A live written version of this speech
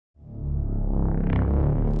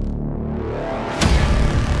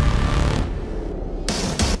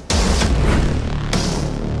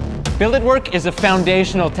Billet work is a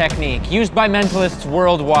foundational technique used by mentalists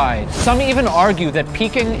worldwide. Some even argue that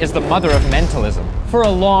peeking is the mother of mentalism. For a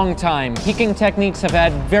long time, peeking techniques have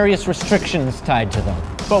had various restrictions tied to them.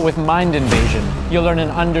 But with Mind Invasion, you'll learn an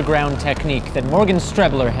underground technique that Morgan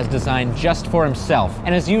Strebler has designed just for himself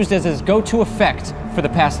and has used as his go-to effect for the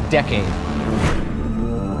past decade.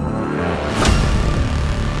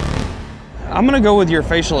 I'm gonna go with your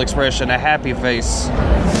facial expression, a happy face.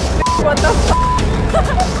 What the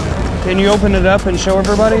f? Can you open it up and show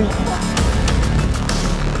everybody?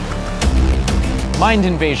 Mind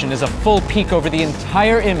Invasion is a full peek over the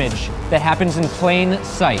entire image that happens in plain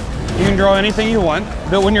sight. You can draw anything you want,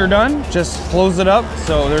 but when you're done, just close it up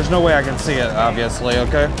so there's no way I can see it, obviously,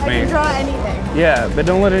 okay? I can draw anything. Yeah, but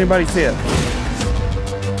don't let anybody see it.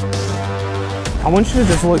 I want you to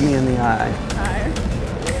just look me in the eye.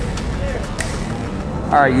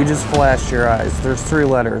 All right, you just flashed your eyes. There's 3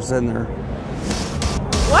 letters in there.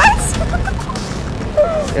 What?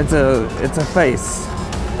 It's a face.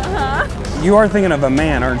 Uh-huh. You are thinking of a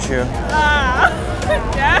man, aren't you?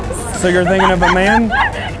 Yes. So you're thinking of a man?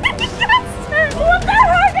 Yes. What the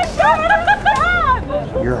heck is going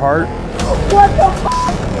on? Your heart? What the f?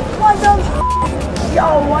 What the f?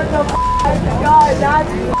 Yo, what the f? Yo, that's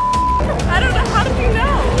I don't know, how did you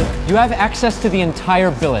know? You have access to the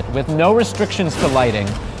entire billet with no restrictions to lighting,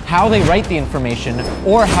 how they write the information,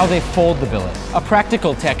 or how they fold the billet. A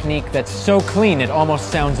practical technique that's so clean it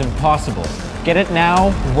almost sounds impossible. Get it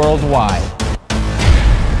now, worldwide.